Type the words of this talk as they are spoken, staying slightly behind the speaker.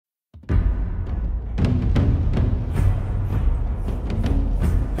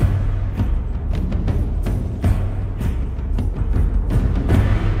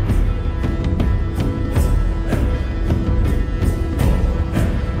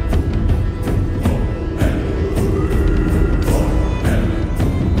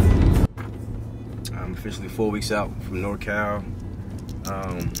4 weeks out from NorCal.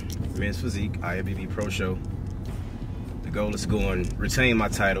 Men's Physique, IFBB Pro Show. The goal is to go and retain my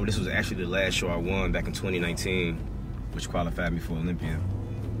title. This was actually the last show I won back in 2019, which qualified me for Olympia.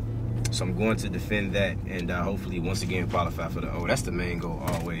 So I'm going to defend that and hopefully once again qualify for the O. That's the main goal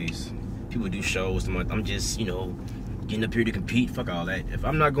always. People do shows the month. I'm just, you know, getting up here to compete. Fuck all that. If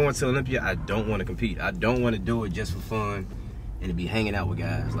I'm not going to Olympia, I don't want to compete. I don't want to do it just for fun and to be hanging out with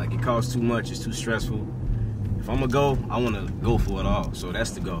guys. Like, it costs too much. It's too stressful. If I'm gonna go, I want to go for it all. So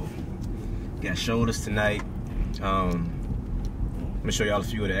that's the goal. Got shoulders tonight. I'm gonna show y'all a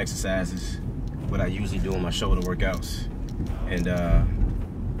few of the exercises, what I usually do in my shoulder workouts. And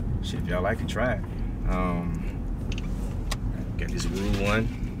shit, if y'all like it, try it. Got this Rule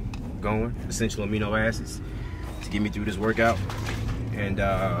 1 going, essential amino acids, to get me through this workout. And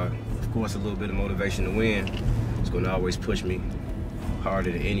of course, a little bit of motivation to win. It's gonna always push me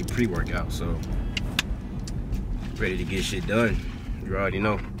harder than any pre-workout. So, ready to get shit done. You already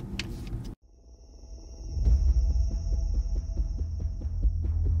know.